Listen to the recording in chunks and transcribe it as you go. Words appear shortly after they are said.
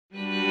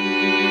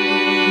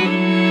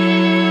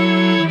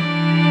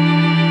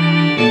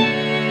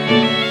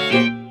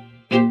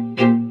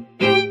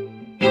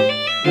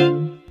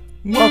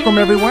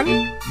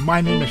everyone. My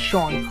name is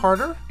Sean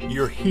Carter.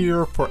 You're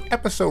here for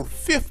episode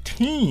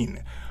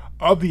 15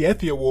 of the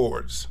Effie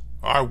Awards,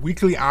 our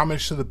weekly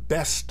homage to the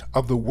best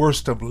of the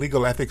worst of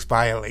legal ethics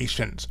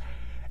violations,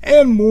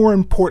 and more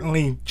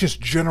importantly,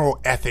 just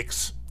general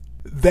ethics.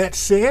 That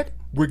said,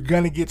 we're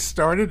going to get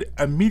started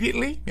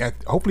immediately.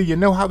 Hopefully you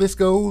know how this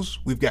goes.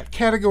 We've got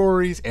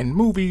categories and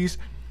movies.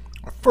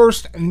 Our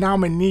first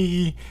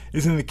nominee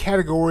is in the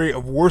category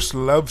of worst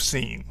love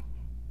scene.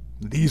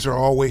 These are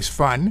always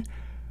fun.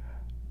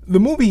 The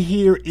movie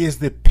here is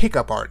The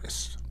Pickup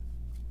Artist.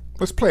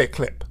 Let's play a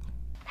clip.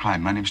 Hi,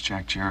 my name's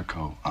Jack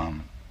Jericho.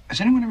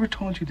 Has anyone ever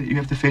told you that you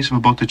have the face of a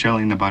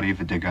Botticelli and the body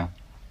of a Degas?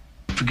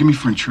 Forgive me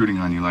for intruding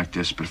on you like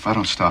this, but if I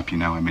don't stop you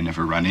now, I may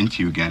never run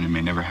into you again and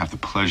may never have the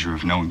pleasure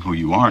of knowing who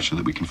you are so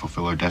that we can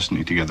fulfill our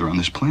destiny together on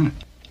this planet.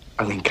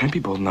 Eileen, can I be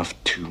bold enough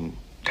to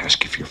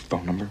ask you for your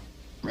phone number?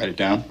 Write it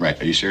down?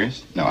 Right, are you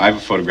serious? No, I have a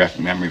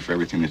photographic memory for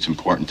everything that's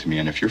important to me,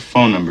 and if your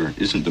phone number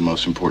isn't the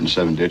most important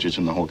 7 digits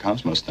in the whole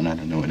cosmos, then I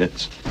don't know what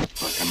is.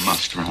 Look, I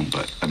must run,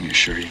 but let me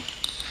assure you,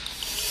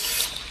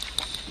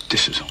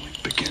 this is only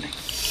the beginning.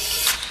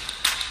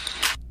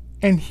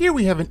 And here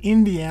we have an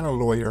Indiana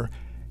lawyer,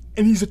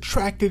 and he's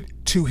attracted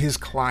to his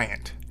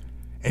client.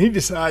 And he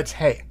decides,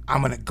 hey,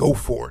 I'm going to go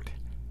for it.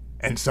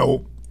 And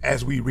so,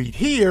 as we read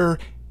here,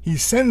 he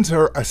sends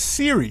her a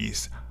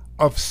series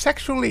of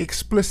sexually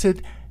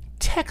explicit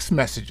text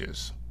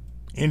messages,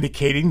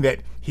 indicating that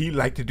he'd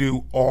like to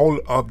do all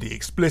of the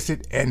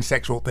explicit and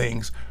sexual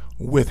things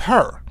with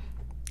her.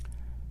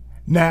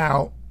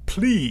 Now,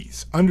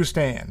 please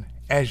understand,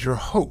 as your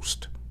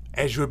host,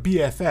 as your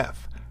BFF,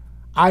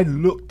 I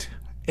looked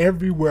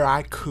everywhere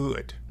I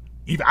could.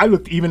 I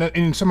looked even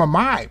in some of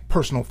my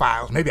personal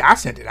files. Maybe I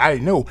sent it, I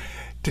didn't know,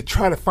 to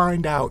try to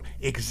find out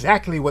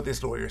exactly what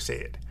this lawyer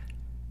said.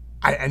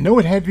 I know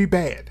it had to be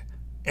bad.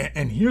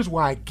 And here's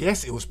why I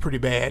guess it was pretty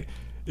bad,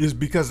 is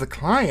because the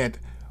client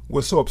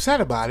was so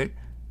upset about it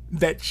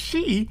that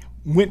she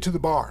went to the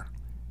bar.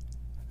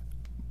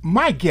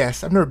 My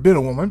guess, I've never been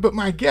a woman, but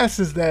my guess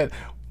is that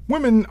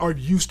women are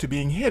used to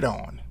being hit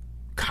on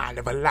kind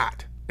of a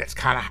lot. That's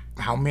kind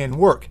of how men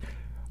work.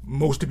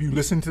 Most of you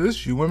listen to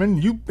this, you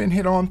women, you've been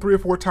hit on 3 or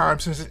 4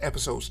 times since this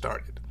episode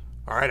started.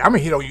 All right, I'm gonna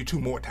hit on you 2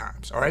 more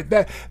times. All right,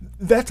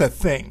 that's a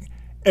thing.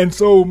 And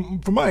so,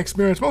 from my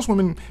experience, most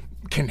women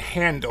can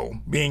handle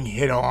being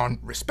hit on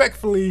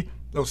respectfully.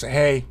 They'll say,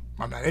 hey,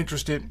 I'm not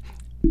interested.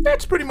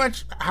 That's pretty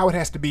much how it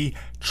has to be.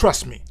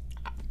 Trust me,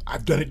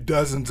 I've done it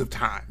dozens of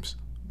times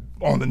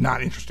on the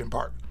not interested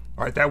part.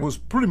 All right, that was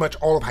pretty much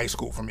all of high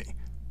school for me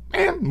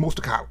and most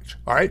of college.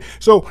 All right,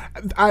 so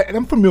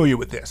I'm familiar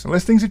with this.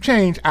 Unless things have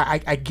changed,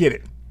 I get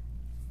it.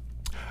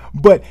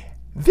 But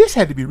this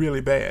had to be really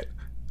bad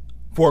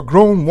for a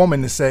grown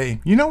woman to say,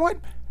 you know what?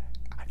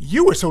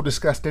 You were so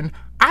disgusting,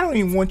 I don't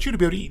even want you to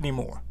be able to eat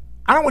anymore.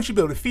 I don't want you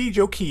to be able to feed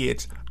your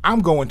kids.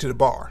 I'm going to the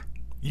bar.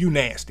 You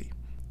nasty.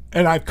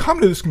 And I've come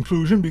to this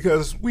conclusion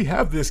because we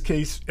have this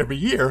case every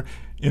year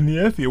in the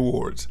Effie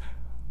Awards.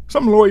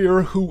 Some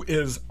lawyer who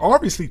is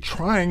obviously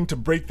trying to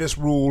break this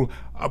rule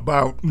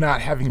about not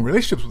having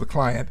relationships with a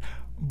client,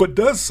 but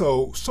does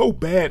so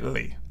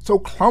badly, so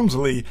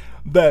clumsily,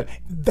 that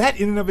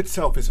in and of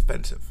itself is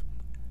offensive.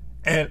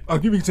 And I'll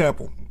give you an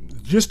example.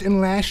 Just in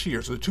last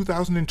year, so the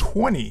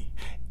 2020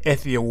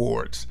 Effie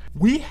Awards,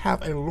 we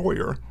have a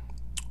lawyer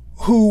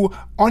who,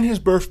 on his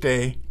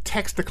birthday,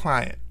 texted the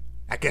client.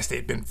 I guess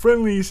they'd been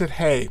friendly. He said,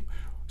 hey,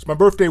 it's my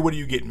birthday, what are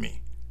you getting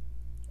me?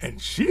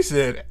 And she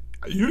said,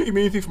 you didn't give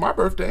me anything for my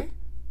birthday.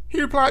 He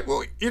replied,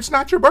 well, it's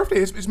not your birthday,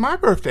 it's my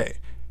birthday.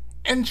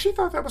 And she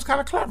thought that was kind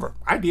of clever.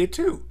 I did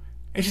too.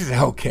 And she said,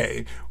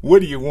 okay, what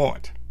do you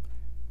want?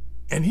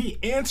 And he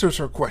answers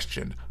her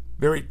question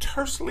very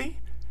tersely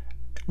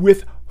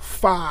with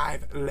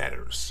 5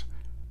 letters.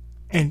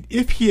 And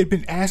if he had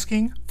been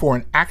asking for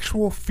an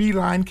actual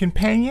feline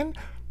companion,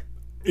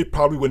 it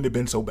probably wouldn't have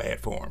been so bad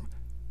for him.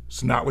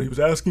 It's not what he was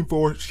asking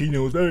for. She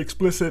knew it was very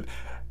explicit.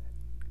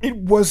 It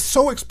was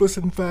so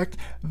explicit, in fact,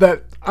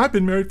 that I've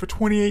been married for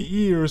 28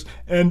 years,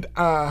 and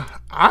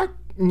I'm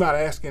not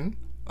asking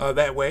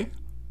that way.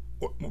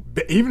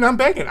 Even I'm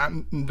begging.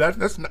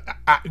 That's not,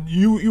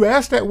 you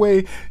ask that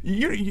way,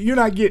 you're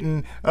not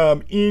getting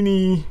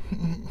any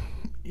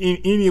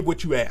of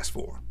what you asked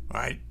for.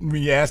 All right,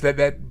 you asked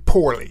that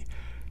poorly.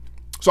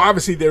 So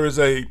obviously there is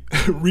a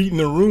reading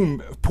the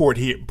room part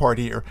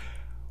here,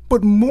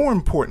 but more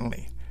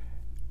importantly,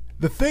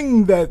 the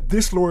thing that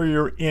this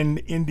lawyer in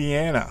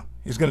Indiana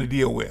is going to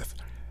deal with,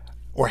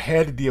 or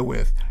had to deal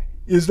with,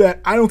 is that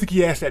I don't think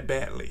he asked that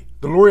badly.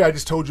 The lawyer I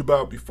just told you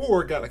about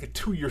before got like a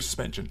 2-year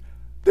suspension.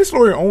 This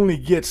lawyer only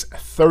gets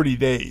 30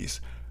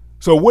 days.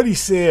 So what he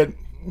said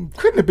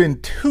couldn't have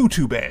been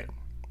too bad.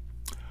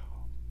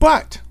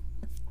 But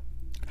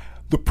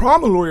the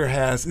problem the lawyer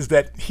has is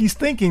that he's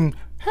thinking,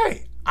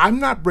 hey,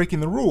 I'm not breaking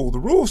the rule. The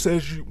rule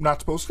says you're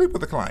not supposed to sleep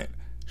with a client.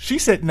 She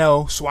said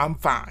no, so I'm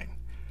fine.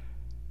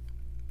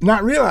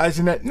 Not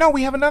realizing that, no,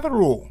 we have another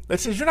rule that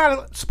says you're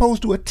not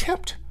supposed to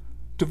attempt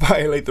to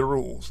violate the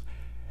rules.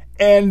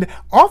 And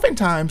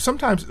oftentimes,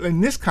 sometimes in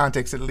this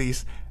context at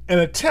least, an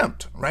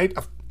attempt, right?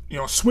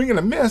 swing and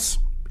a miss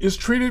is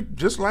treated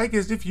just like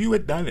as if you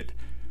had done it.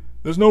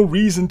 There's no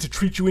reason to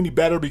treat you any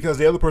better because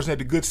the other person had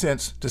the good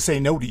sense to say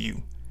no to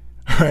you.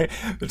 Right?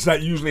 That's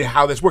not usually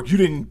how this works. You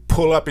didn't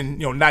pull up and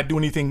not do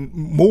anything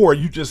more.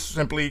 You just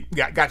simply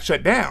got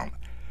shut down.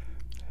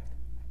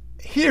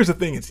 Here's the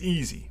thing: it's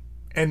easy,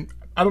 and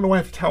I don't know why I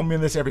have to tell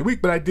men this every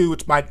week, but I do.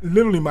 It's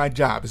literally my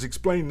job is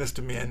explaining this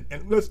to men,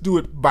 and let's do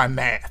it by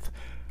math.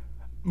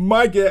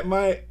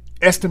 My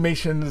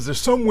estimation is there's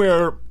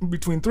somewhere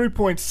between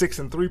 3.6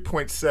 and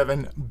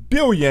 3.7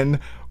 billion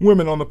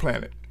women on the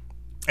planet.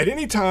 At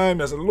any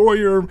time, as a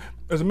lawyer,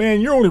 as a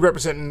man, you're only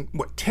representing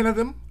 10 of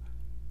them?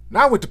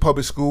 Now I went to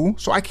public school,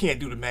 so I can't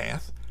do the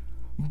math.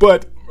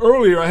 But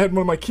earlier, I had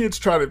one of my kids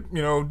try to,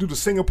 do the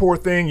Singapore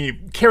thing. You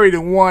carry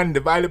the 1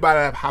 divided by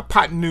the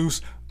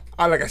hypotenuse.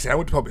 Like I said, I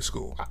went to public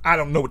school. I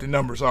don't know what the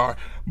numbers are.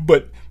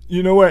 But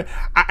you know what?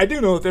 I do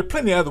know that there are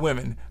plenty of other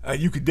women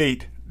you could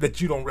date that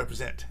you don't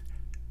represent.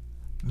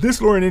 This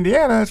lawyer in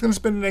Indiana is going to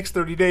spend the next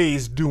 30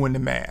 days doing the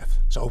math.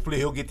 So hopefully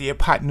he'll get the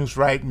hypotenuse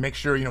right and make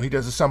sure, he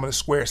does the sum of the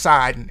square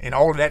side and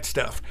all of that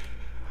stuff.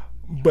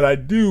 But I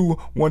do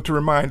want to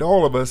remind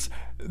all of us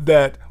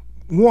that,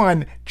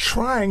 one,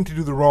 trying to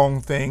do the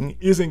wrong thing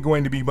isn't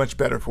going to be much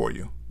better for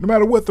you. No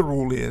matter what the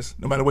rule is,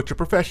 no matter what your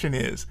profession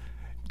is,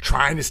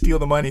 trying to steal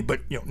the money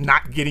but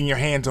not getting your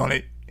hands on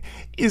it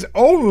is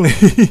only,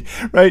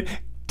 right,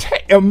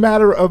 a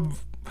matter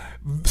of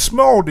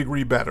small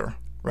degree better,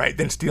 right,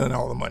 than stealing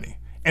all the money.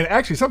 And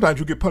actually, sometimes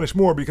you get punished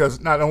more because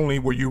not only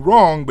were you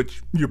wrong, but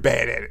you're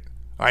bad at it.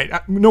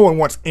 Right? No one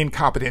wants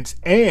incompetence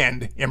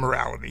and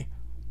immorality.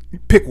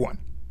 Pick one.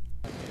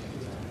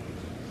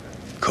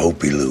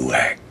 Kopi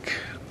Luwak,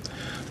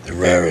 the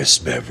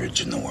rarest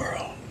beverage in the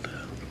world.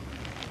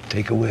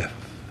 Take a whiff.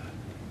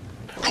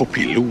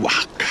 Kopi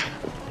Luwak.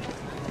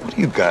 What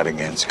do you got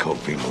against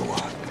Kopi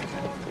Luwak?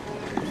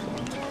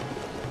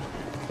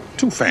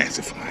 Too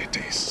fancy for my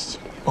taste.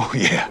 Oh,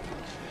 yeah.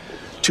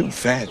 Too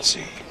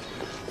fancy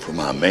for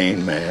my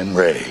main man,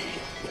 Ray.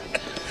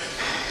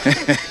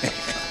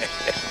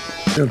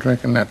 Still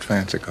drinking that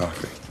fancy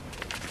coffee.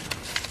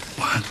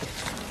 What?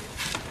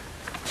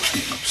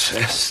 I'm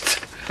obsessed.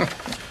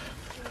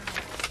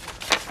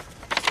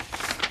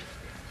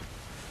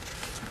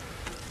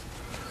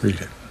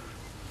 Read it.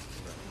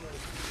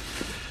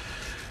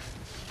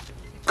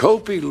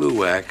 Kopi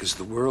Luwak is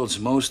the world's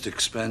most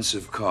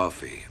expensive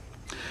coffee,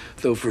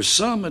 though for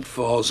some it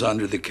falls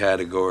under the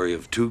category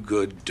of too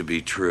good to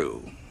be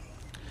true.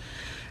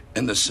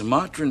 In the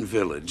Sumatran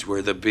village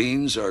where the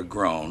beans are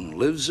grown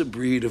lives a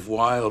breed of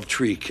wild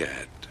tree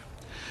cat.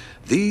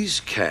 These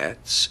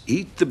cats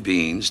eat the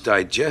beans,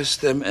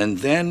 digest them, and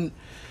then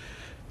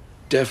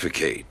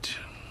defecate.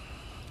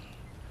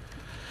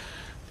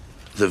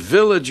 The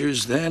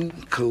villagers then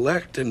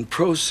collect and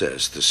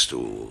process the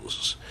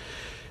stools.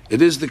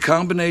 It is the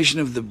combination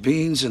of the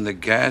beans and the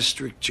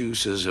gastric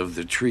juices of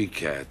the tree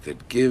cat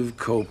that give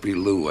Kopi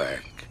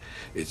Luwak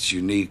its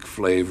unique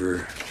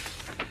flavor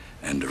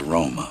and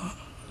aroma.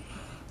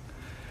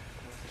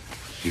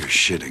 You're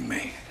shitting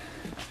me.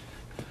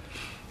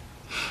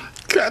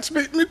 Cats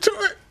beat me to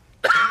it.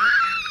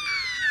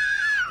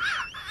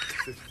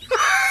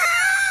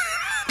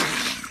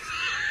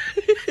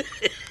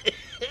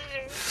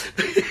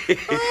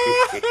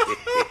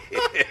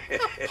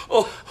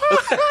 Oh.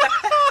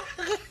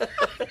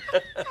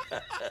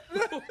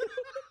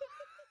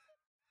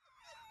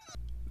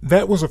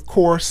 That was, of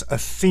course, a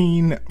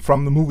scene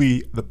from the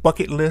movie The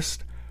Bucket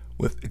List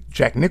with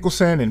Jack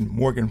Nicholson and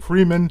Morgan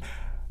Freeman.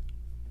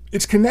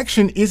 Its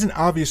connection isn't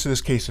obvious to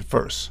this case at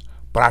first,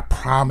 but I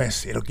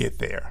promise it'll get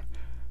there.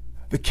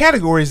 The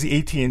category is the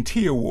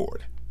AT&T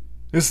Award.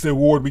 This is the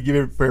award we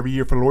give for every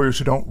year for lawyers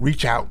who don't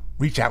reach out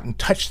and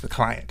touch the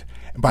client.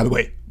 And by the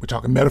way, we're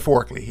talking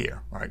metaphorically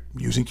here, right?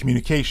 Using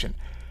communication.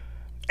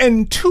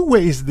 And two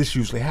ways this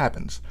usually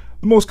happens.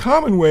 The most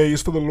common way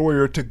is for the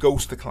lawyer to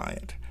ghost the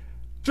client.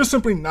 Just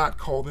simply not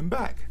call them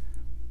back.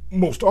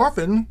 Most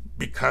often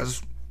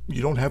because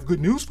you don't have good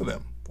news for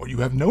them, or you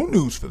have no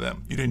news for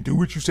them. You didn't do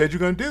what you said you're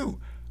going to do.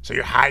 So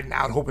you're hiding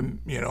out hoping,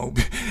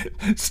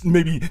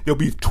 maybe there'll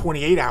be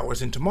 28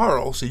 hours in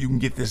tomorrow so you can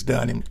get this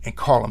done and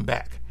call them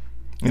back.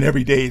 And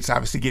every day it's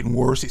obviously getting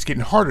worse. It's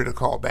getting harder to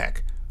call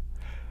back.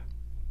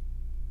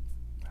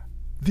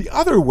 The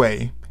other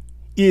way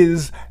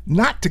is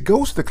not to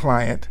ghost the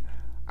client,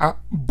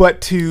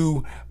 but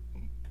to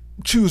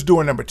choose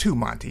door number 2,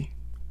 Monty.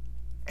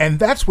 And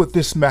that's what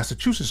this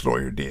Massachusetts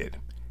lawyer did.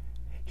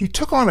 He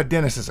took on a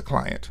dentist as a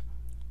client,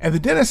 and the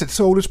dentist had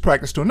sold his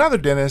practice to another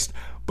dentist,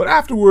 but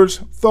afterwards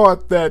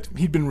thought that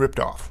he'd been ripped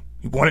off.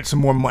 He wanted some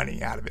more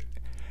money out of it.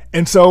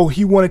 And so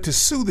he wanted to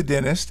sue the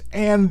dentist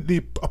and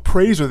the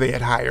appraiser they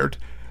had hired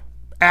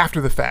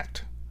after the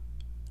fact.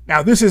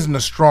 Now, this isn't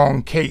a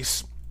strong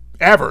case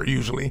ever,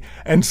 usually,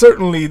 and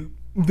certainly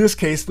this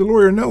case, the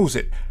lawyer knows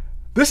it.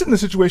 This isn't a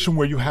situation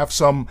where you have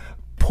some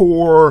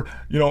poor,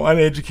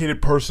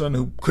 uneducated person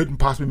who couldn't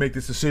possibly make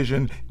this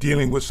decision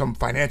dealing with some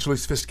financially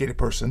sophisticated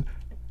person.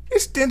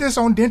 It's dentist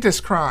on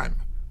dentist crime.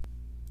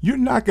 You're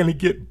not going to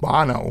get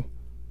Bono,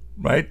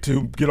 right,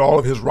 to get all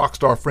of his rock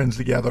star friends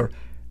together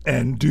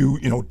and do,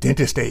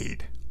 dentist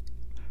aid.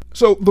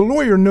 So the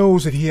lawyer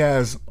knows that he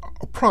has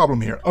a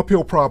problem here,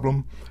 uphill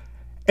problem,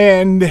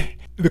 and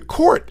the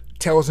court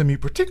tells him he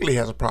particularly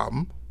has a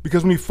problem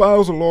because when he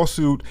files a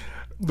lawsuit,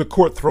 the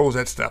court throws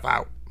that stuff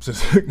out.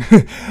 Says,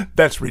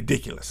 that's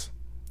ridiculous.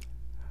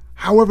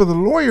 However, the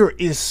lawyer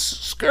is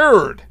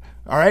scared,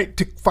 all right,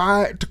 to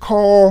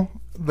call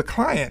the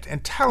client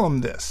and tell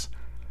him this.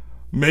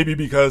 Maybe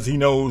because he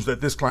knows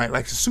that this client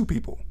likes to sue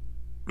people.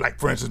 Like,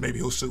 for instance, maybe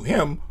he'll sue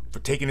him for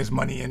taking his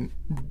money and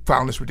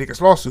filing this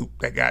ridiculous lawsuit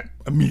that got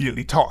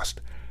immediately tossed.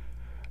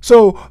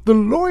 So the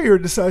lawyer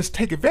decides to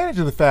take advantage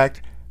of the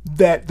fact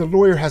that the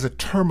lawyer has a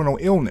terminal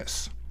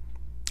illness.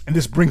 And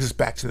this brings us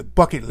back to the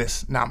bucket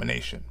list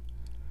nomination.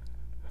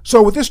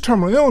 So with this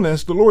terminal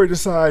illness, the lawyer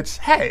decides,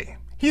 hey,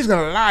 he's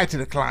going to lie to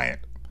the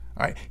client.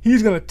 All right,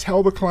 he's going to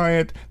tell the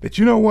client that,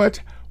 you know what,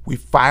 we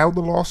filed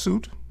the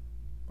lawsuit.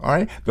 All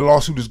right, the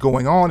lawsuit is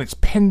going on, it's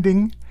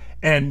pending,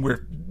 and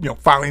we're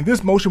filing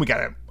this motion. We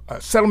got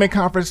a settlement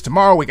conference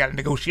tomorrow. We got a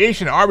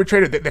negotiation, an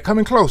arbitrator. They're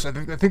coming close. I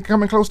think they're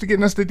coming close to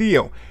getting us the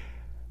deal.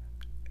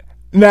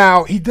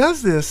 Now, he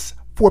does this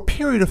for a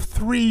period of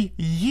 3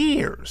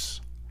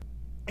 years.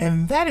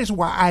 And that is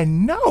why I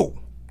know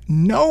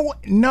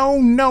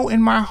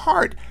in my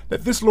heart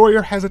that this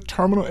lawyer has a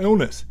terminal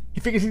illness. He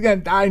figures he's going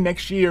to die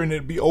next year and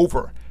it'll be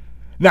over.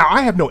 Now,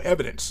 I have no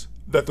evidence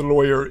that the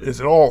lawyer is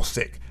at all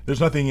sick. There's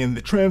nothing in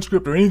the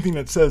transcript or anything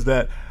that says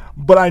that.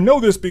 But I know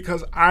this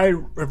because I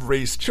have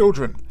raised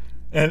children.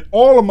 And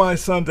all of my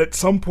sons at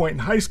some point in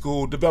high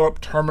school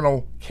developed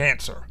terminal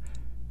cancer.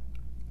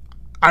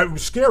 It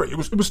was scary. It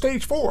was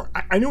stage 4.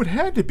 I knew it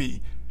had to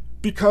be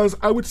because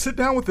I would sit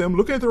down with them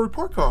looking at the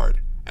report card.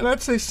 And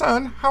I'd say,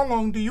 son, how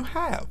long do you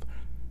have?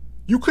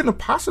 You couldn't have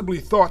possibly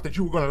thought that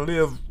you were going to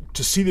live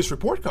to see this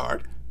report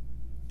card.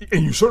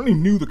 And you certainly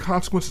knew the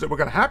consequences that were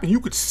going to happen. You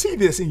could see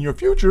this in your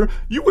future.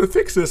 You would have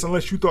fixed this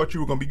unless you thought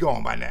you were going to be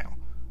gone by now.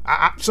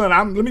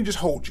 Son, let me just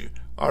hold you,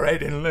 all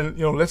right? And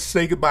let's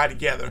say goodbye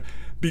together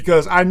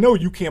because I know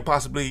you can't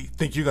possibly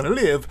think you're going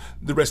to live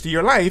the rest of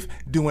your life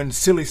doing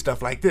silly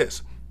stuff like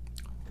this.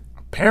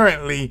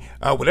 Apparently,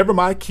 whatever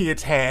my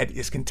kids had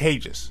is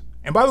contagious.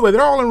 And by the way,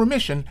 they're all in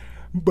remission,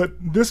 but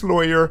this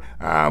lawyer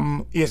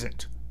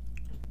isn't.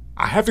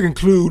 I have to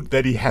conclude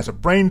that he has a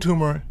brain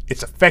tumor.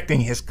 It's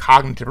affecting his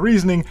cognitive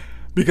reasoning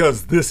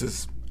because this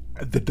is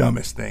the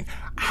dumbest thing.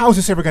 How is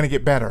this ever going to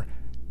get better?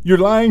 You're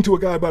lying to a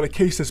guy about a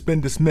case that's been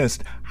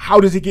dismissed.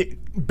 How does it get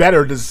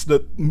better? Does the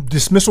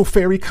dismissal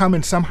fairy come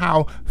and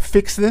somehow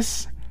fix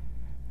this?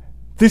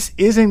 This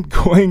isn't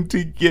going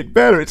to get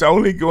better. It's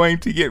only going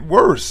to get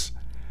worse.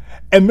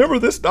 And remember,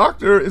 this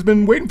doctor has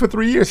been waiting for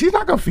 3 years. He's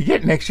not going to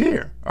forget next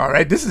year. All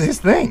right, this is his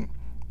thing.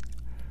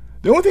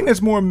 The only thing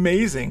that's more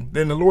amazing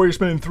than the lawyer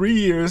spending 3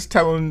 years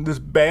telling this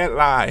bad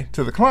lie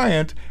to the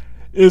client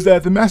is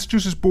that the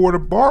Massachusetts Board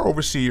of Bar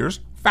Overseers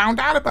found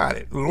out about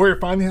it. The lawyer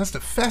finally has to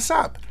fess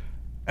up.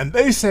 And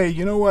they say,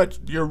 you know what,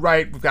 you're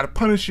right, we've got to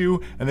punish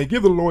you. And they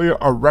give the lawyer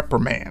a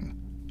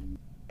reprimand.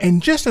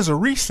 And just as a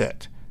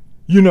reset,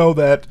 you know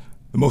that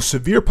the most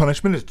severe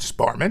punishment is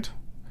disbarment,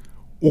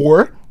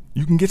 or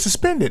you can get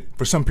suspended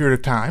for some period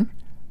of time.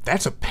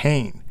 That's a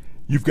pain.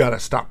 You've got to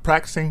stop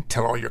practicing,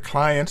 tell all your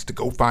clients to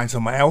go find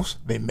someone else.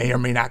 They may or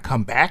may not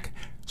come back.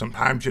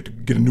 Sometimes you have to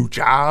get a new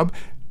job.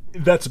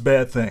 That's a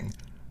bad thing.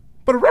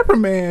 But a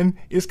reprimand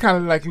is kind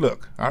of like,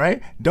 look, all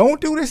right,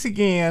 don't do this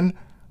again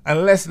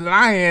unless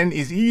lying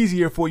is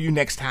easier for you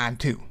next time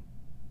too.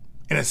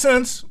 In a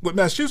sense, what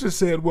Massachusetts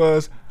said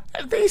was,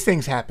 these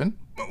things happen.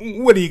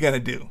 What are you going to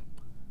do?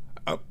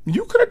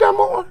 You could have done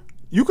more.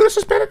 You could have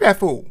suspended that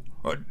fool.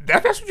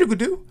 That's what you could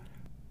do.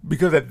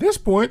 Because at this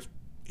point,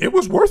 it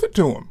was worth it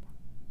to him.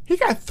 He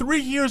got 3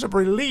 years of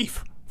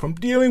relief from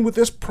dealing with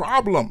this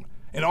problem.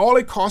 And all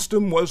it cost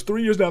him was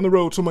 3 years down the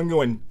road, someone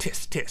going,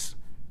 tis, tis.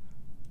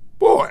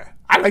 Boy,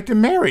 I'd like to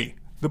marry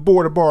the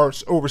Board of Bar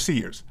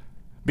Overseers.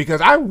 Because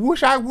I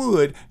wish I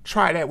would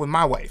try that with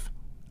my wife.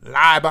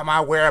 Lie about my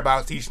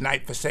whereabouts each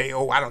night for, say,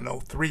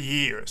 3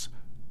 years.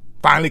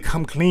 Finally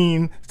come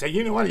clean. Say,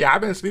 you know what? Yeah,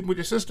 I've been sleeping with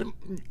your sister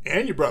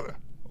and your brother.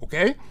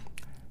 Okay?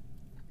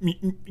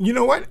 You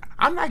know what?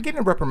 I'm not getting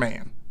a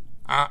reprimand.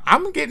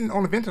 I'm getting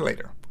on a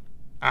ventilator.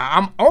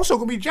 I'm also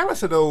going to be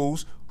jealous of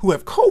those who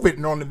have COVID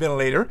and are on the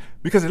ventilator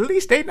because at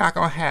least they're not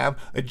going to have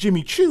a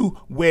Jimmy Choo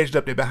wedged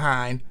up their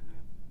behind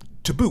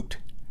to boot.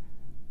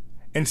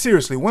 And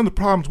seriously, one of the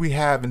problems we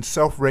have in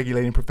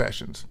self-regulating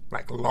professions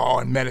like law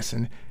and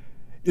medicine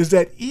is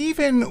that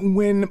even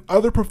when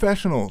other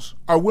professionals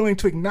are willing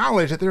to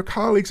acknowledge that their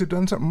colleagues have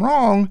done something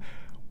wrong,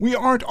 we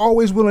aren't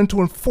always willing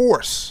to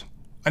enforce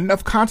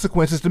enough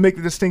consequences to make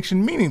the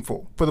distinction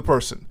meaningful for the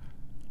person.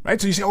 Right?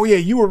 So you say, oh yeah,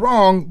 you were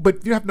wrong, but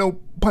if you have no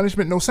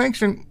punishment, no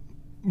sanction,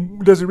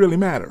 does it really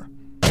matter?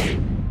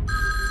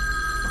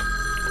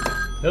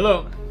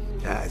 Hello.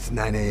 It's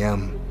 9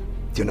 a.m.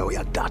 Do you know where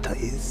your daughter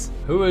is?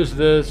 Who is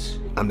this?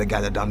 I'm the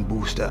guy that done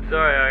Booster.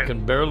 Sorry, I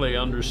can barely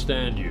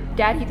understand you.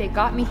 Daddy, they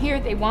got me here.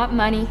 They want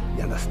money.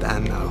 You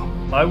understand now?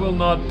 I will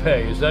not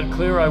pay. Is that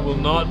clear? I will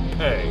not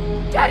pay.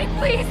 Daddy,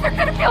 please, they're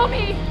gonna kill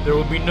me. There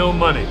will be no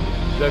money.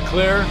 Is that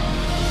clear?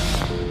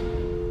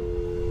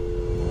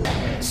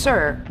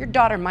 Sir, your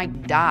daughter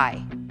might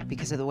die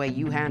because of the way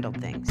you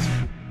handled things.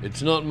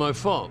 It's not my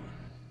fault.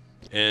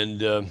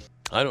 And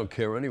I don't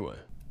care anyway.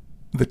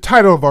 The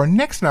title of our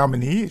next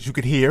nominee, as you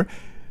could hear,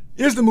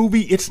 is the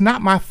movie It's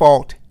Not My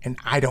Fault and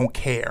I Don't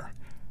Care.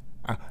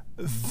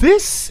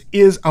 This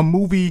is a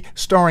movie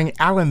starring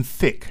Alan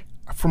Thicke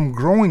from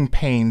Growing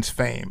Pains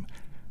fame.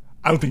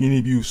 I don't think any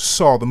of you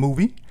saw the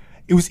movie.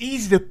 It was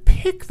easy to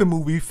pick the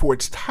movie for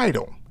its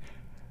title.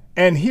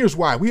 And here's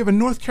why. We have a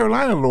North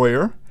Carolina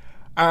lawyer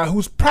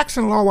who's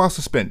practicing law while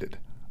suspended.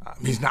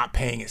 He's not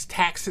paying his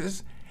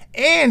taxes,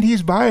 and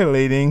he's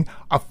violating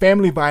a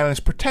family violence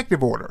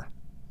protective order.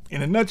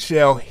 In a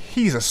nutshell,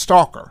 he's a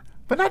stalker.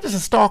 But not just a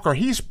stalker,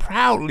 he's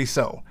proudly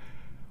so.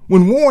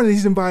 When warned that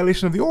he's in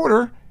violation of the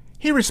order,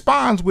 he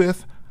responds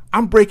with,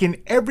 "I'm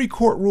breaking every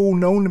court rule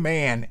known to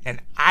man, and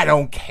I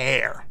don't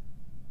care."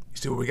 You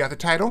see where we got the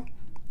title?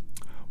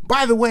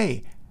 By the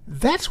way,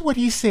 that's what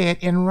he said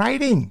in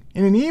writing,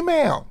 in an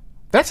email.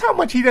 That's how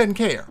much he doesn't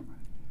care.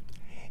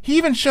 He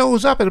even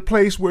shows up at a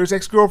place where his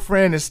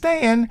ex-girlfriend is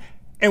staying,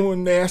 and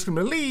when they ask him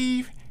to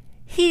leave,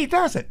 he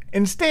doesn't.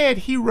 Instead,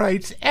 he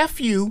writes F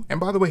you, and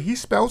by the way, he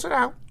spells it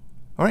out,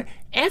 all right,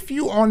 F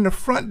you on the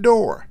front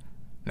door.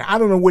 Now, I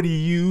don't know what he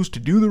used to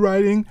do the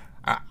writing.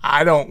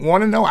 I don't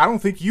want to know. I don't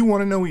think you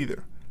want to know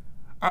either.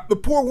 The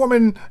poor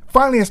woman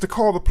finally has to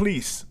call the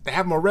police. They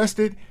have him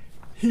arrested.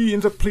 He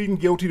ends up pleading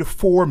guilty to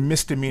 4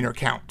 misdemeanor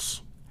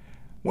counts.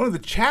 One of the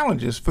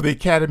challenges for the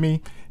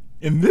Academy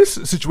in this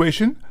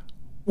situation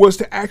was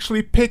to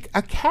actually pick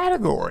a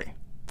category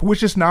for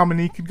which this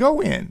nominee could go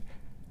in,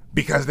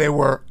 because there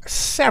were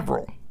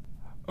several.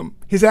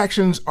 His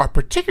actions are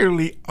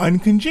particularly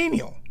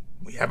uncongenial.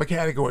 We have a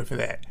category for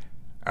that.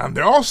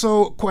 They're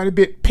also quite a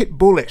bit pit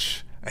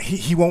bullish.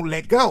 He won't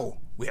let go.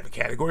 We have a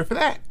category for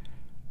that.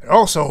 They're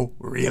also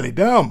really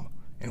dumb,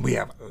 and we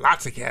have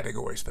lots of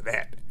categories for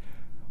that.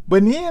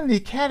 But in the end, the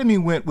Academy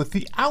went with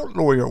the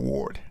Outlawyer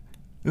Award.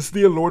 This is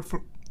the award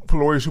for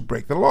lawyers who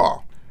break the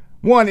law.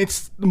 One,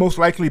 it's the most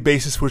likely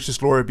basis for which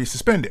this lawyer would be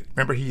suspended.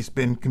 Remember, he's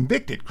been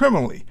convicted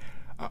criminally.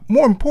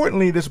 More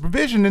importantly, there's a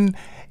provision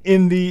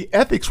in the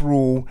ethics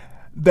rule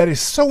that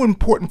is so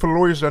important for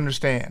lawyers to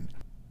understand.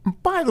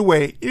 By the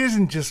way, it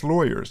isn't just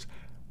lawyers.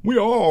 We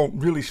all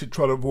really should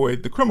try to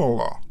avoid the criminal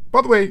law.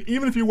 By the way,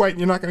 even if you're white and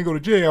you're not going to go to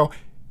jail,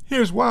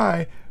 here's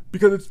why.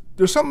 Because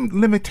there's some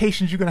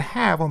limitations you're going to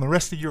have on the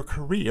rest of your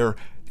career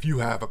if you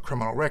have a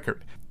criminal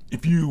record.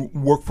 If you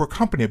work for a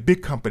company, a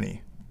big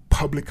company,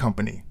 public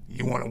company,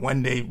 you want to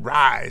one day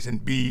rise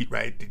and be,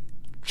 right, the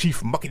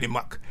chief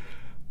muckety-muck.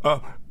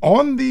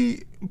 On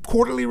the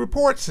quarterly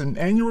reports and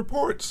annual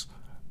reports,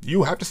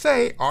 you have to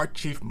say, our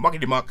chief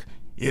muckety-muck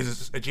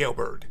is a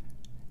jailbird.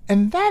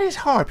 And that is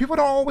hard. People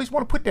don't always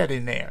want to put that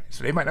in there,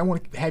 so they might not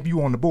want to have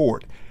you on the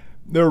board.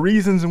 There are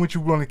reasons in which you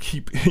want to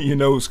keep your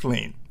nose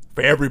clean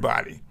for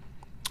everybody.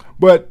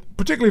 But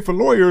particularly for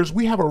lawyers,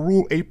 we have a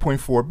Rule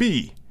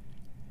 8.4b,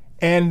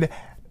 and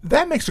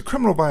that makes a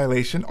criminal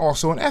violation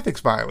also an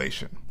ethics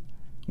violation.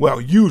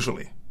 Well,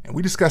 usually, and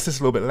we discussed this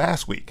a little bit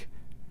last week,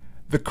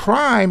 the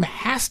crime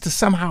has to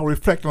somehow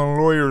reflect on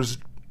a lawyer's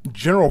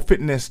general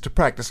fitness to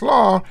practice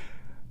law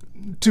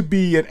to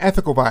be an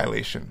ethical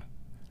violation.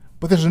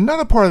 But there's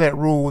another part of that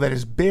rule that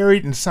is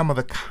buried in some of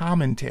the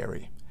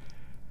commentary.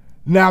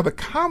 Now, the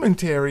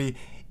commentary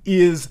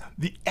is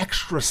the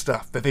extra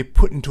stuff that they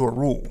put into a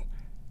rule.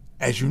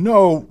 As you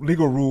know,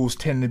 legal rules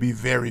tend to be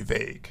very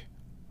vague.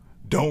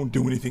 Don't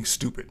do anything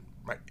stupid,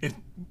 right? It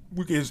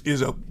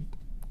is a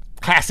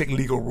classic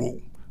legal rule.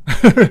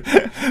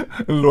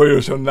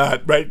 Lawyers shall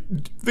not, right?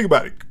 Think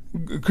about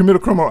it. Commit a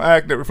criminal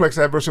act that reflects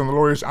adversely on the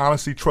lawyer's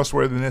honesty,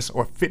 trustworthiness,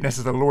 or fitness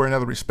as a lawyer in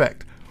other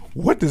respect.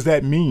 What does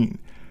that mean?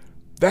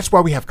 That's why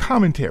we have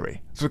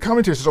commentary. So the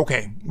commentary says,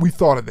 okay, we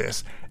thought of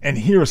this, and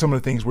here are some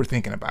of the things we're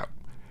thinking about.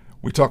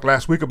 We talked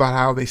last week about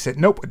how they said,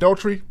 nope,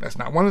 adultery, that's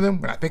not one of them.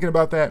 We're not thinking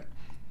about that.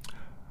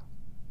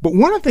 But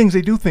one of the things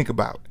they do think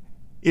about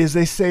is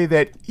they say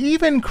that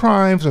even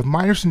crimes of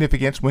minor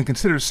significance, when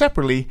considered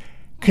separately,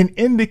 can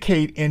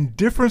indicate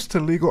indifference to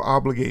legal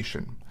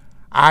obligation,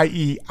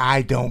 i.e.,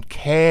 I don't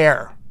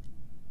care.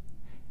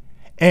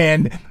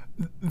 And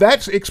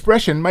that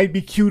expression might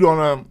be cute on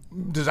a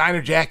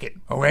designer jacket,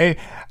 okay?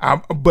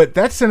 But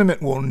that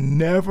sentiment will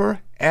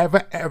never,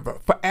 ever, ever,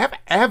 forever,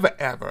 ever,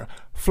 ever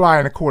fly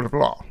in a court of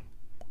law.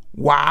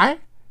 Why?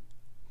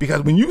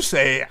 Because when you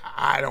say,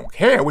 I don't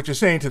care, what you're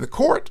saying to the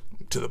court,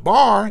 to the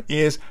bar,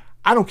 is,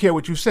 I don't care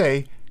what you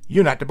say,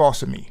 you're not the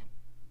boss of me.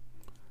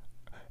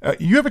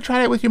 You ever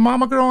try that with your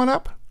mama growing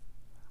up?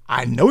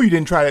 I know you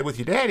didn't try that with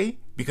your daddy,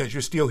 because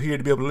you're still here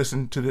to be able to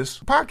listen to this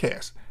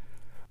podcast.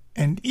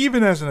 And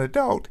even as an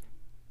adult,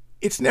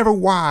 it's never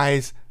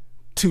wise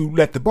to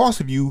let the boss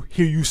of you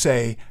hear you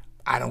say,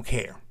 I don't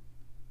care.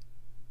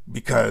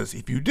 Because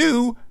if you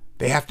do,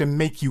 they have to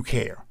make you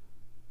care.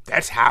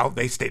 That's how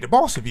they stay the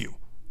boss of you.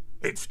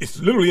 It's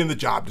literally in the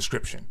job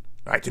description,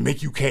 right, to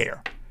make you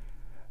care.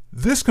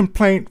 This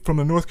complaint from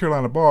the North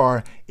Carolina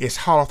bar is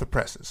hot off the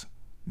presses.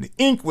 The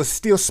ink was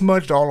still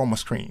smudged all on my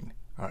screen,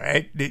 all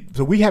right?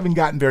 So we haven't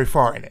gotten very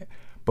far in it.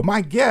 But my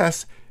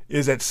guess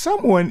is that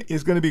someone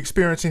is going to be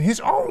experiencing his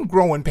own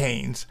growing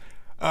pains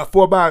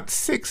for about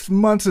 6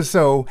 months or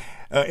so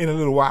in a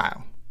little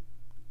while.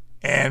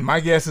 And my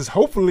guess is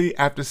hopefully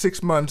after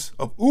 6 months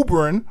of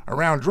Ubering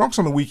around drunks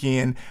on the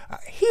weekend,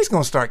 he's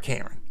going to start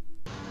caring.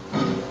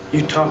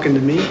 You talking to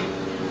me?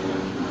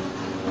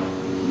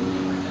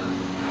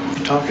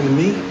 You talking to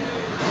me?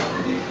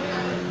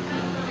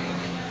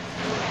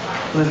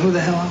 Then who the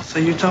hell else are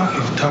you talking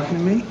to? Talking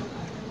to me?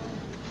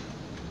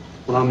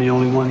 Well, I'm the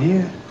only one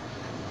here.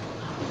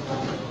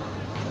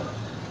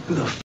 Who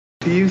the f***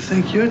 do you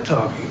think you're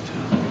talking to?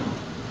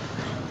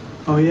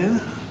 Oh, yeah?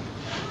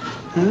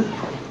 Huh?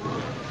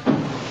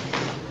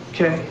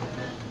 Okay.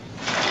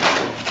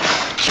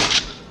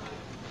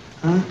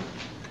 Huh?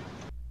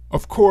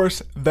 Of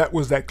course, that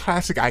was that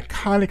classic,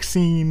 iconic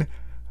scene,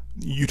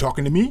 you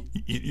talking to me?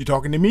 You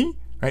talking to me?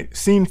 Right?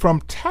 Scene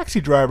from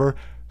Taxi Driver,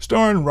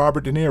 starring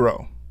Robert De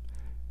Niro.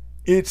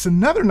 It's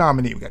another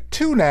nominee. We got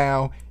 2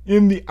 now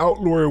in the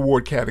Outlawyer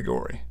Award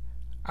category.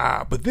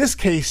 But this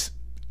case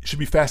should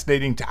be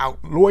fascinating to out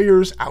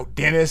lawyers, out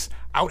dentists,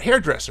 out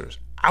hairdressers,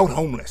 out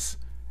homeless.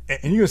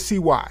 And you're going to see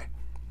why.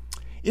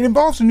 It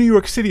involves a New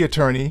York City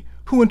attorney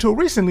who until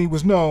recently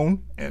was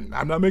known, and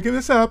I'm not making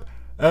this up,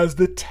 as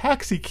the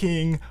Taxi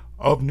King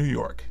of New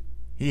York.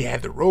 He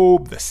had the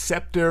robe, the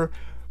scepter,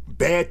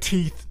 bad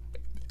teeth,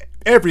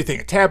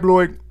 everything, a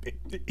tabloid.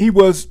 He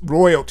was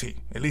royalty,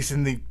 at least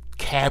in the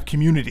cab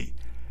community.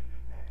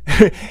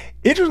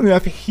 Interestingly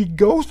enough, he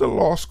goes to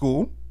law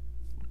school,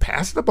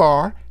 passes the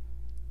bar,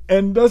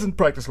 and doesn't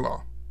practice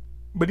law.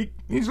 But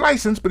he's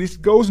licensed, but he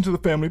goes into the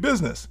family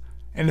business.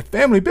 And the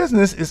family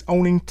business is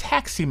owning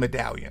taxi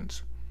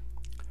medallions.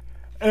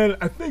 And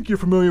I think you're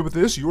familiar with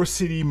this. Your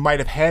city might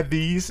have had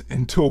these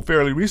until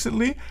fairly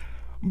recently.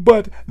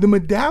 But the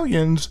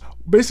medallions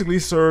basically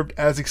served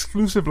as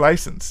exclusive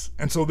license.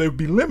 And so they would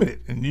be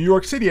limited. In New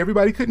York City,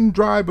 everybody couldn't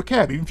drive a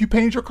cab. Even if you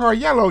painted your car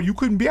yellow, you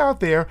couldn't be out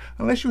there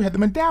unless you had the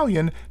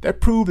medallion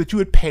that proved that you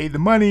had paid the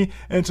money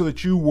and so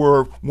that you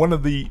were one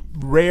of the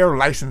rare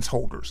license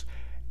holders.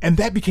 And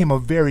that became a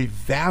very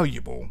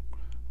valuable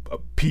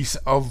piece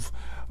of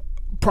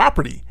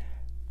property.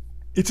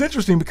 It's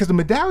interesting because the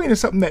medallion is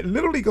something that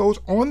literally goes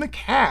on the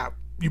cab.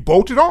 You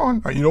bolt it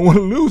on, or you don't want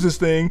to lose this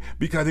thing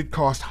because it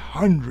costs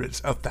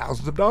hundreds of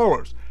thousands of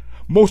dollars.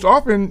 Most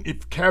often,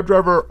 if a cab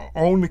driver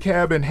owned the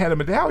cab and had a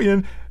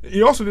medallion,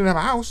 he also didn't have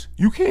a house.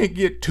 You can't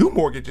get 2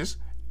 mortgages,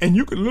 and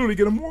you could literally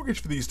get a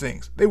mortgage for these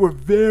things. They were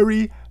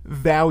very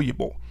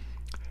valuable.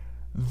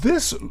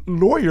 This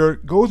lawyer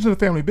goes into the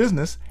family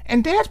business,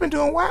 and Dad's been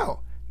doing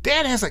well.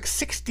 Dad has like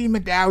 60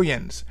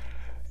 medallions,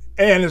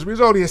 and as a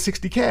result, he has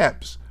 60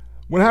 cabs.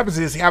 What happens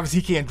is, obviously,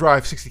 he can't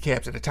drive 60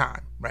 cabs at a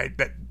time, right?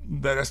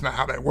 That's not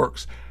how that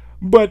works.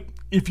 But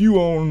if you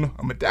own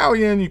a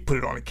medallion, you put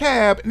it on a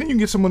cab, and then you can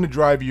get someone to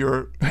drive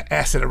your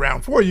asset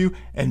around for you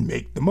and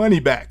make the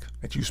money back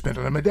that you spent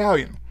on a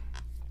medallion.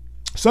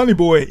 Sonny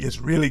Boy is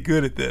really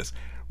good at this.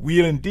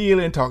 Wheeling,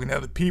 dealing, talking to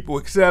other people,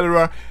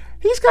 etc.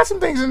 He's got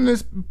some things in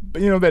this,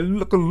 that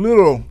look a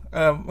little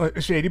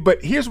shady.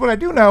 But here's what I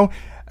do know.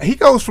 He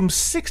goes from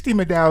 60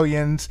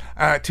 medallions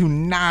to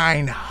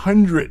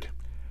 900.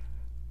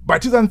 By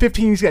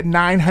 2015, he's got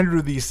 900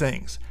 of these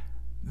things.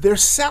 They're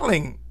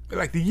selling,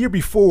 like the year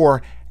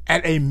before,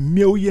 at $1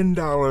 million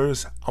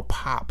a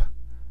pop.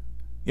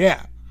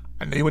 Yeah,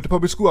 I know you went to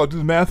public school. I'll do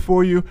the math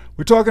for you.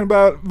 We're talking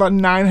about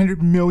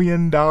 $900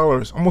 million,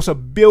 almost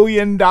 $1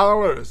 billion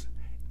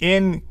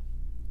in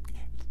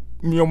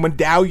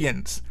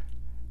medallions.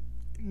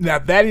 Now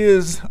that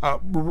is,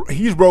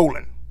 he's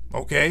rolling,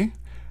 okay?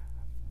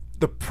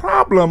 The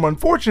problem,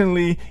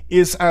 unfortunately,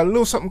 is a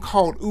little something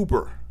called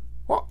Uber,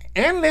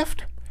 and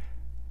Lyft,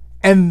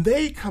 and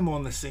they come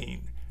on the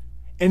scene.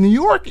 And New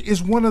York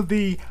is one of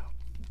the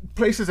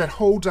places that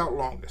holds out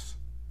longest.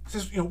 It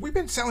says, we've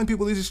been selling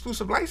people these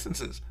exclusive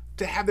licenses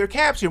to have their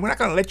cabs here. We're not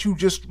going to let you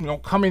just,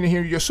 come in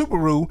here, your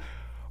Subaru.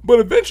 But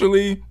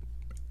eventually,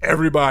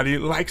 everybody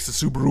likes the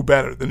Subaru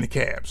better than the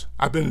cabs.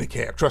 I've been in the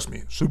cab. Trust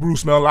me, Subaru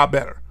smell a lot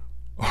better.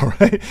 All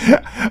right.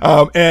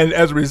 And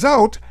as a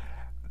result,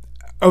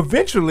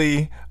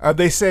 eventually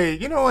they say,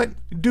 you know what?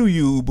 Do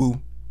you,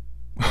 boo?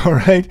 All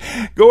right.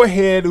 Go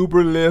ahead,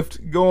 Uber,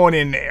 Lyft. Go on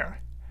in there.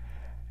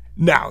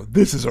 Now,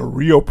 this is a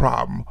real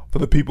problem for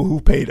the people who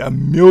paid $1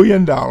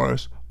 million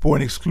for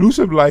an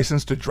exclusive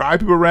license to drive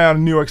people around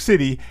in New York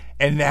City,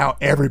 and now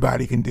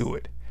everybody can do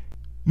it.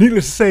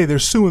 Needless to say, they're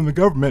suing the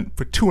government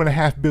for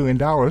 $2.5 billion,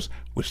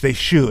 which they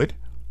should.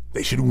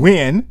 They should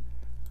win.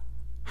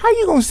 How are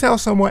you going to sell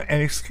someone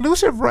an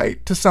exclusive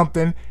right to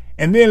something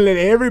and then let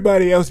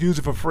everybody else use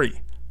it for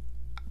free?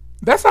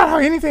 That's not how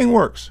anything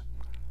works.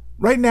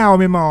 Right now,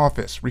 I'm in my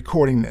office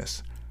recording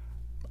this.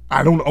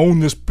 I don't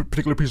own this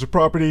particular piece of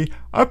property.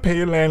 I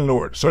pay a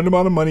landlord a certain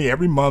amount of money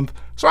every month,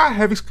 so I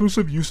have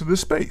exclusive use of this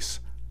space.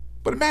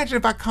 But imagine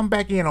if I come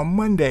back in on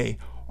Monday,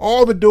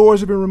 all the doors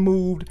have been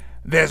removed,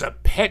 there's a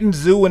petting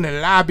zoo in the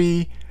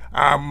lobby,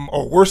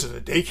 or worse, it's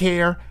a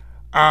daycare,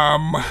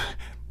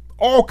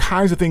 all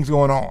kinds of things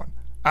going on.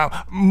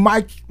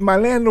 My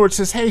landlord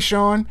says, hey,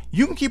 Sean,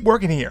 you can keep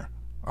working here,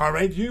 All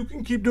right, you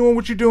can keep doing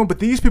what you're doing, but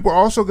these people are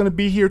also going to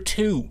be here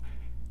too.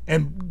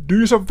 And do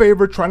yourself a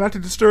favor, try not to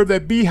disturb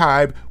that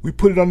beehive. We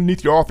put it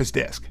underneath your office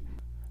desk.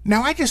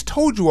 Now, I just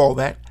told you all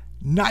that,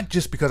 not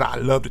just because I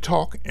love to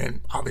talk,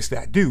 and obviously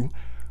I do,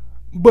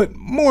 but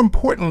more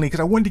importantly, because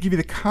I wanted to give you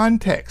the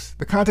context.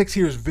 The context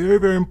here is very,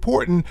 very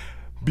important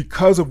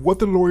because of what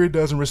the lawyer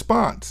does in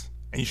response.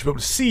 And you should be able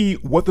to see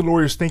what the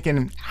lawyer's thinking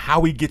and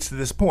how he gets to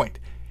this point.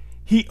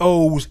 He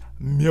owes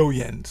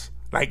millions,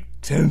 like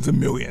tens of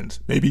millions,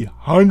 maybe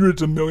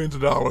hundreds of millions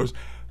of dollars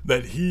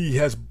that he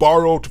has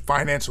borrowed to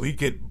finance so he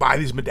could buy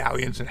these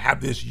medallions and have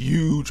this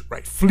huge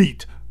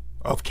fleet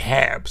of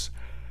cabs.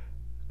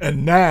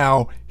 And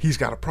now he's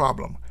got a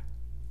problem.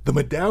 The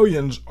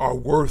medallions are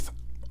worth,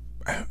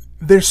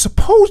 they're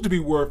supposed to be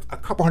worth a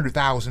couple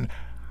 $100,000.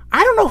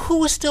 I don't know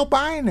who is still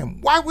buying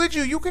them. Why would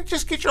you? You can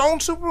just get your own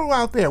Subaru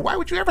out there. Why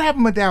would you ever have a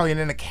medallion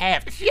in a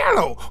cab? It's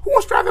yellow. Who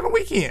wants to drive it on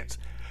weekends?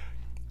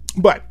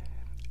 But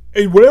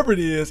whatever it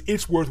is,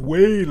 it's worth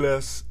way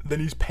less than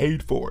he's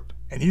paid for it.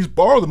 And he's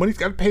borrowed the money. He's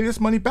got to pay this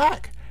money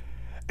back.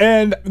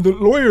 And the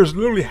lawyer is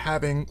literally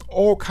having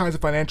all kinds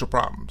of financial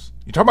problems.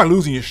 You talk about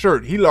losing your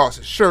shirt. He lost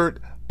his shirt,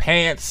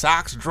 pants,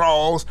 socks,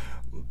 drawers,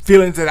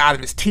 feelings it out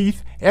of his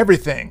teeth,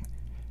 everything.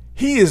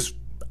 He is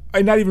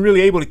not even really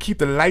able to keep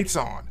the lights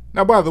on.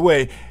 Now, by the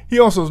way, he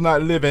also is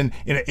not living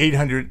in an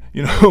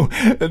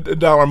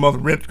 $800 a month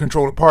rent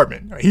controlled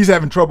apartment. He's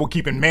having trouble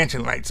keeping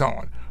mansion lights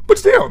on. But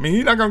still, I mean,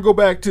 he's not going to go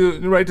back to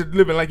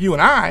living like you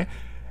and I.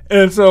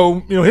 And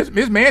so,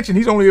 his mansion,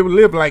 he's only able to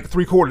live like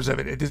 3/4 of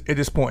it at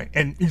this point.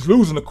 And he's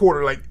losing a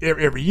quarter like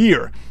every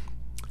year.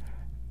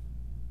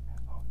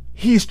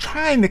 He's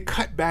trying to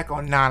cut back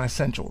on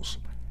non-essentials.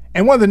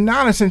 And one of the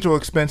non-essential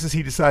expenses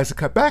he decides to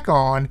cut back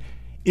on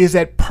is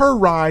that per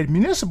ride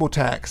municipal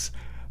tax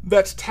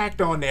that's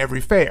tacked on to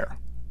every fare.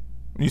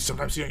 You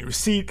sometimes see on your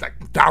receipt like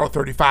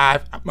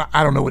 $1.35.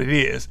 I don't know what it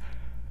is.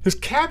 His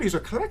cabbies are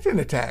collecting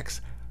the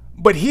tax,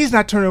 but he's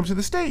not turning over to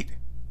the state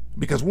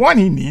because one,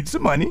 he needs the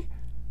money.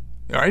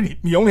 All right,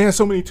 he only has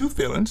so many tooth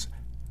fillings,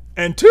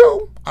 and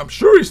two, I'm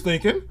sure he's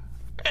thinking,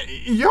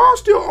 y'all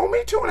still owe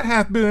me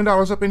 $2.5 billion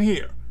up in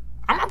here.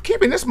 I'm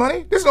keeping this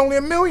money. This is only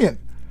 $1 million.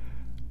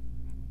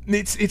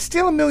 It's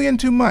still $1 million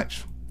too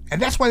much, and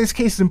that's why this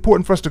case is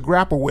important for us to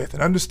grapple with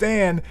and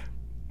understand.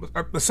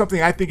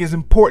 Something I think is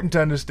important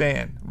to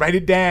understand. Write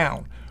it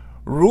down.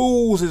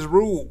 Rules is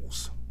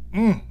rules.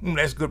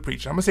 That's good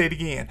preaching. I'm going to say it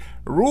again.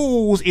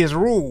 Rules is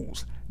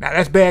rules. Now,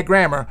 that's bad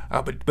grammar,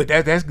 but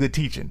that's good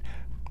teaching.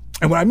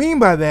 And what I mean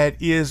by that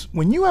is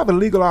when you have a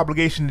legal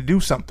obligation to do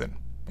something,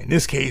 in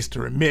this case, to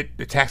remit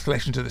the tax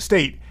collection to the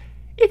state,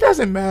 it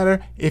doesn't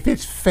matter if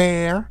it's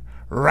fair,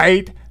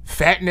 right,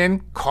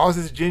 fattening,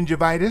 causes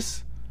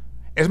gingivitis.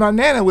 As my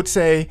nana would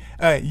say,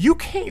 you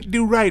can't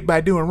do right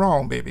by doing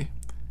wrong, baby.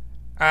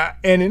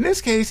 And in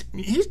this case,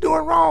 he's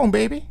doing wrong,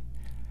 baby.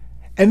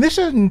 And this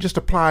doesn't just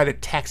apply to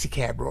taxi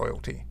cab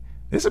royalty.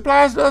 This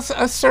applies to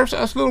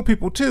us little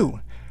people too.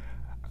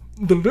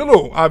 The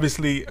little,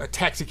 obviously,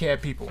 taxi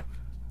cab people.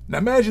 Now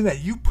imagine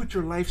that you put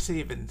your life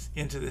savings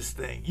into this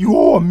thing. You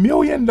owe $1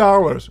 million,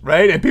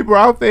 right? And people are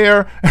out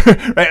there,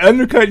 right,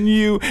 undercutting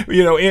you,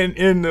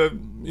 in the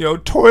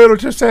Toyota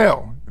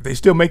Tercel, if they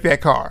still make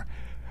that car.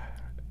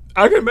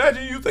 I can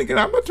imagine you thinking,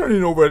 I'm not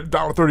turning over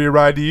 $1.30 a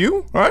ride to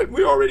you, right?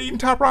 We're already eating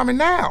top ramen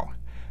now.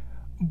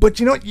 But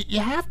you know what? You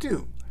have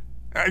to.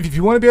 If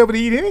you want to be able to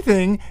eat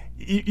anything,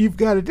 you've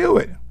got to do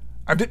it.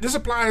 This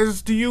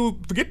applies to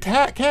you. Forget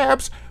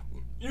cabs.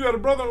 You got a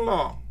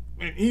brother-in-law,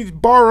 and he's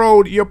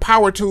borrowed your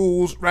power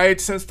tools, right,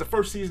 since the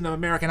first season of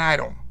American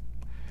Idol.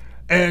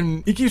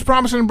 And he keeps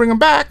promising to bring them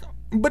back,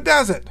 but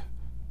doesn't.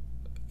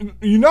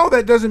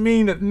 That doesn't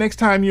mean that the next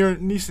time your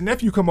niece and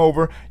nephew come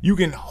over, you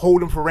can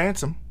hold them for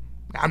ransom.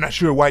 I'm not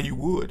sure why you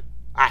would.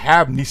 I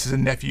have nieces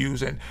and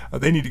nephews, and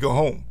they need to go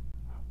home.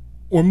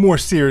 Or more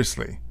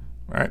seriously,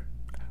 right?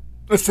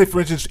 Let's say,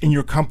 for instance, in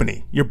your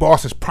company, your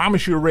boss has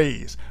promised you a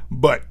raise,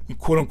 but,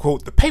 quote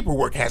unquote, the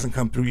paperwork hasn't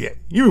come through yet.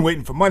 You've been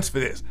waiting for months for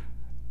this.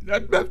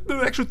 That's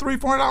an extra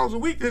 $300-400 a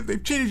week that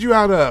they've cheated you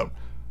out of.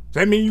 Does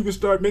that mean you can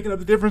start making up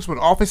the difference with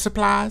office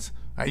supplies?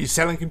 Are you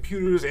selling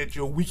computers at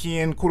your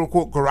weekend, quote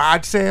unquote,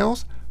 garage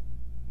sales?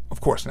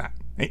 Of course not.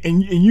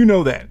 And you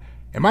know that.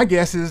 And my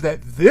guess is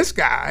that this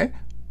guy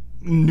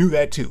knew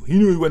that too. He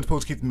knew he wasn't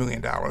supposed to keep $1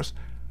 million.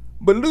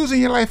 But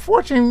losing your life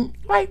fortune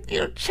might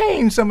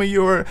change some of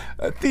your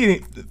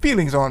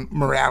feelings on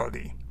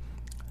morality.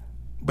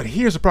 But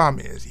here's the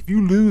problem is, if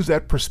you lose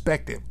that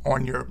perspective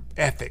on your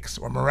ethics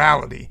or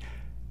morality,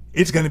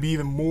 it's going to be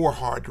even more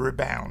hard to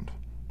rebound.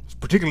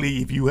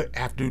 Particularly if you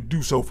have to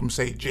do so from,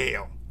 say,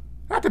 jail.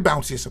 Not the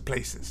bounciest of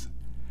places.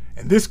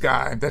 And this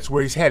guy, that's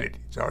where he's headed.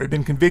 He's already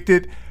been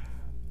convicted.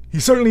 He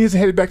certainly isn't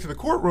headed back to the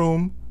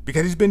courtroom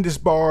because he's been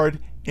disbarred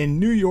in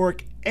New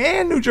York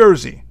and New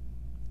Jersey.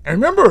 And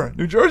remember,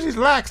 New Jersey's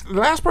lax. The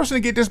last person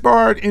to get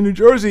disbarred in New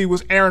Jersey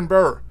was Aaron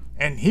Burr,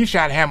 and he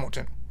shot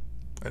Hamilton.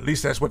 At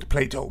least that's what the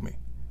play told me.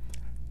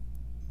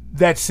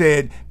 That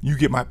said, you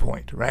get my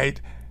point,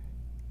 right?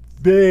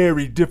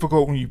 Very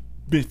difficult when you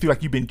feel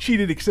like you've been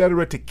cheated,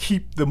 etc., to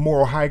keep the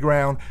moral high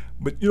ground,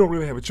 but you don't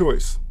really have a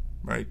choice,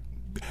 right?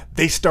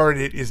 They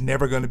started it is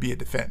never going to be a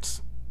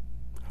defense.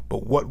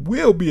 But what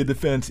will be a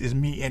defense is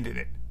me ending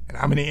it. And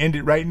I'm going to end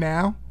it right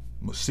now.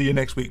 We'll see you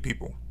next week,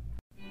 people.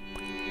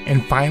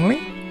 And finally,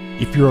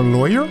 if you're a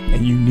lawyer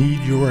and you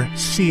need your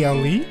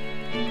CLE,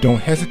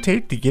 don't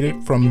hesitate to get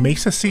it from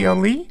Mesa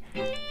CLE.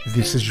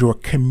 This is your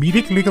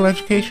comedic legal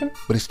education,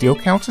 but it still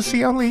counts as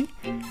CLE.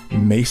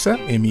 Mesa,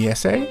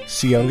 MESA,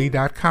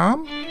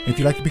 CLE.com. If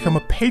you'd like to become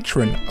a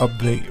patron of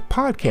the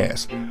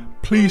podcast,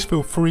 please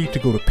feel free to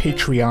go to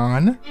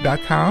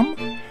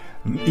patreon.com.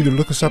 Either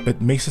look us up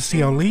at Mesa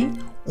CLE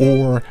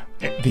or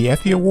the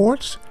Effie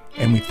Awards.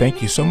 And we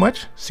thank you so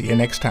much. See you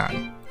next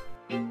time.